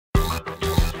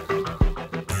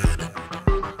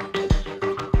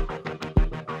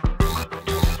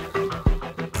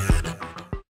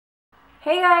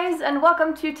Hey guys, and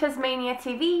welcome to TezMania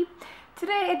TV.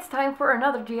 Today it's time for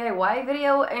another DIY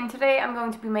video, and today I'm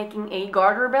going to be making a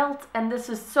garter belt, and this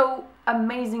is so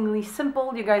amazingly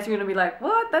simple. You guys are going to be like,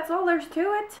 what? That's all there's to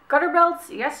it? Garter belts,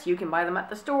 yes, you can buy them at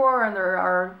the store, and there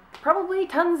are probably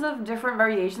tons of different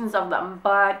variations of them,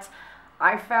 but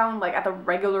I found, like, at the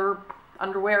regular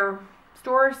underwear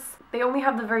stores, they only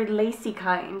have the very lacy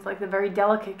kind, like the very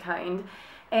delicate kind.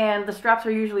 And the straps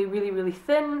are usually really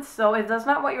thin, so if that's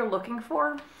not what you're looking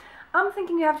for, I'm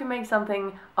thinking you have to make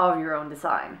something of your own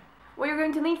design. What you're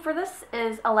going to need for this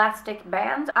is elastic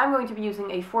band. I'm going to be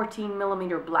using a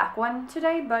 14mm black one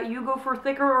today, but you go for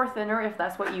thicker or thinner if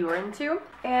that's what you are into.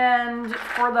 And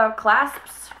for the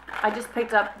clasps, I just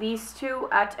picked up these two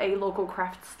at a local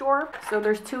craft store. So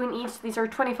there's two in each. These are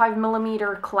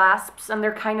 25mm clasps, and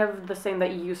they're kind of the same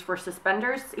that you use for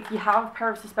suspenders. If you have a pair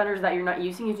of suspenders that you're not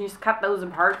using, you can just cut those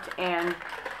apart and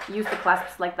use the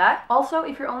clasps like that. Also,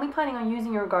 if you're only planning on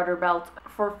using your garter belt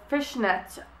for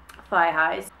fishnet thigh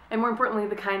highs, and more importantly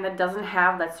the kind that doesn't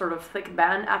have that sort of thick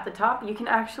band at the top, you can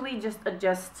actually just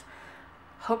adjust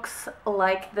hooks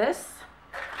like this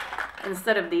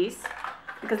instead of these,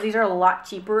 because these are a lot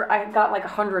cheaper. I got like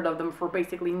 100 of them for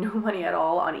basically no money at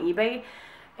all on eBay,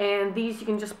 and these you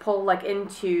can just pull like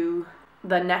into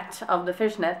the net of the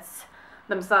fishnets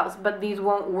themselves, but these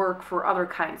won't work for other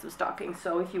kinds of stockings.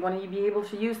 So if you want to be able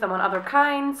to use them on other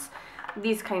kinds,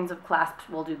 these kinds of clasps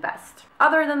will do best.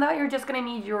 Other than that, you're just going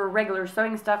to need your regular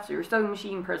sewing stuff, so your sewing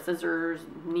machine, pair of scissors,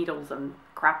 needles, and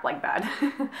crap like that.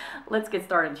 Let's get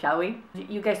started, shall we?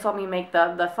 You guys saw me make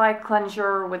the thigh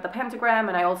cleanser with the pentagram,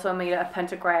 and I also made a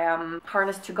pentagram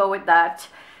harness to go with that.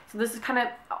 So this is kind of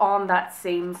on that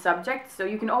same subject, so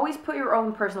you can always put your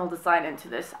own personal design into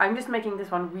this. I'm just making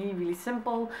this one really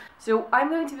simple. So I'm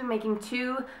going to be making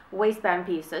 2 waistband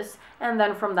pieces, and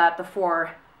then from that the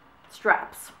 4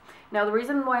 straps. Now the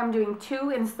reason why I'm doing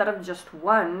 2 instead of just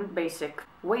 1 basic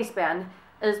waistband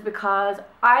is because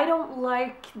I don't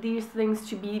like these things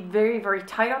to be very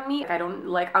tight on me. I don't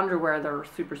like underwear that are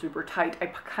super tight. I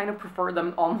kind of prefer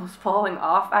them almost falling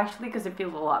off actually, because it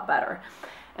feels a lot better.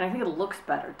 And I think it looks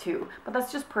better too, but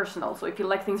that's just personal. So if you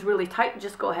like things really tight,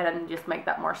 just go ahead and just make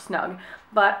that more snug.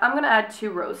 But I'm gonna add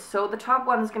 2 rows. So the top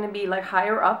one is gonna be like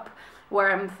higher up where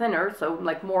I'm thinner, so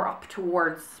like more up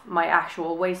towards my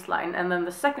actual waistline, and then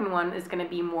the second one is gonna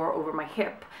be more over my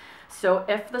hip. So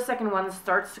if the second one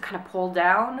starts to kind of pull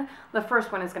down, the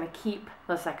first one is gonna keep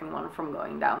the second one from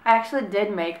going down. I actually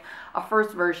did make a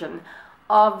first version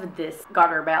of this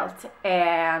garter belt,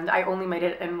 and I only made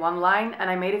it in 1 line, and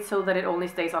I made it so that it only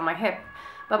stays on my hip.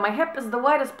 But my hip is the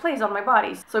widest place on my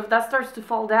body, so if that starts to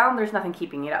fall down, there's nothing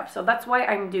keeping it up. So that's why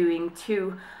I'm doing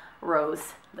 2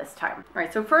 rows this time.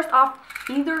 Alright, so first off,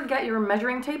 either get your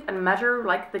measuring tape and measure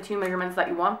like the 2 measurements that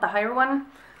you want, the higher one,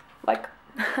 like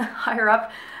higher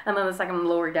up, and then the second one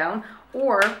lower down,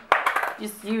 or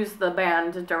just use the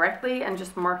band directly and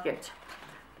just mark it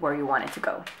where you want it to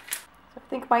go. So I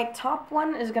think my top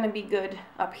one is going to be good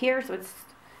up here, so it's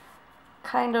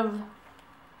kind of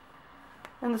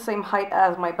in the same height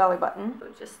as my belly button. So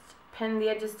just pin the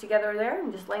edges together there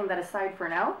and just laying that aside for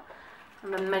now.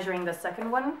 And then measuring the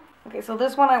second one. Okay, so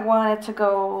this one I want it to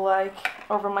go like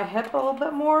over my hip a little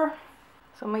bit more.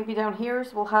 So maybe down here,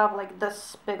 so we'll have like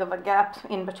this big of a gap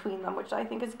in between them, which I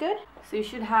think is good. So you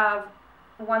should have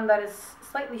one that is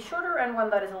slightly shorter and one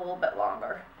that is a little bit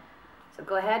longer. So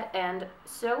go ahead and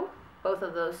sew both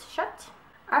of those shut.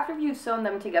 After you've sewn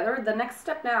them together, the next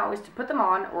step now is to put them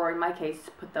on, or in my case,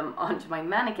 put them onto my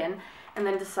mannequin, and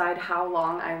then decide how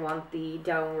long I want the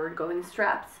downward going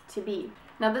straps to be.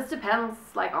 Now this depends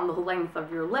like on the length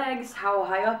of your legs, how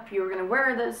high up you're going to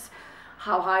wear this,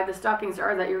 how high the stockings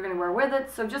are that you're going to wear with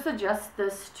it, so just adjust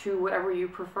this to whatever you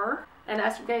prefer. And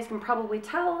as you guys can probably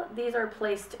tell, these are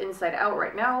placed inside out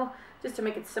right now. Just to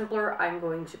make it simpler, I'm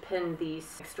going to pin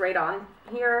these straight on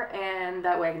here, and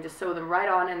that way I can just sew them right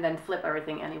on and then flip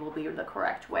everything and it will be the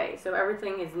correct way. So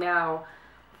everything is now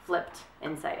flipped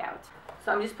inside out.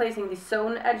 So I'm just placing the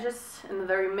sewn edges in the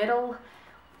very middle,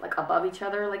 like above each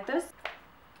other like this.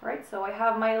 Alright, so I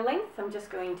have my length. I'm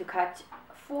just going to cut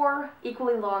 4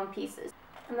 equally long pieces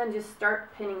and then just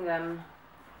start pinning them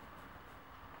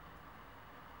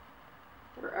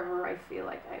wherever I feel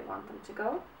like I want them to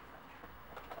go.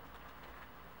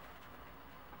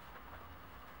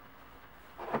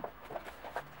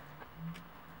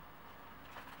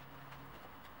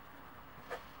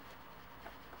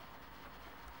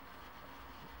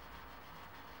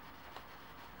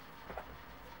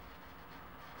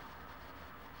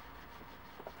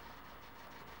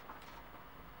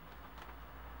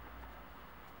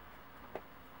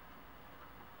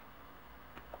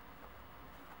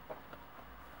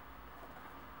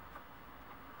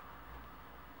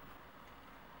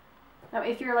 Now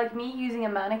if you're like me using a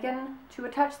mannequin to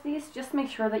attach these, just make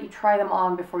sure that you try them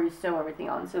on before you sew everything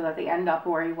on so that they end up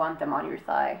where you want them on your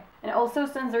thigh. And also,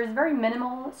 since there's very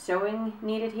minimal sewing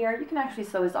needed here, you can actually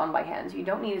sew this on by hand. So you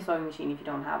don't need a sewing machine if you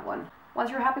don't have one. Once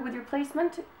you're happy with your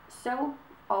placement, sew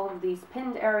all of these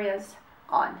pinned areas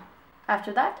on.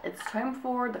 After that, it's time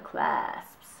for the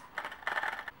clasps.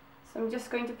 So I'm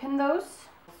just going to pin those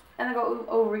and then go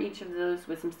over each of those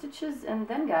with some stitches, and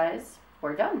then guys,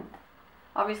 we're done.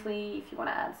 Obviously, if you want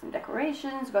to add some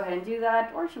decorations, go ahead and do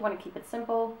that, or if you want to keep it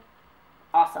simple,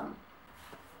 awesome.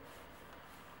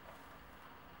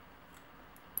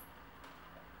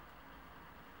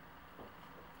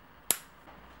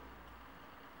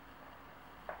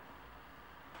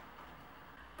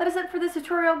 That is it for this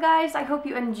tutorial, guys. I hope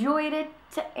you enjoyed it,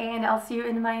 and I'll see you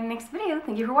in my next video.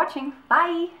 Thank you for watching.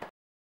 Bye!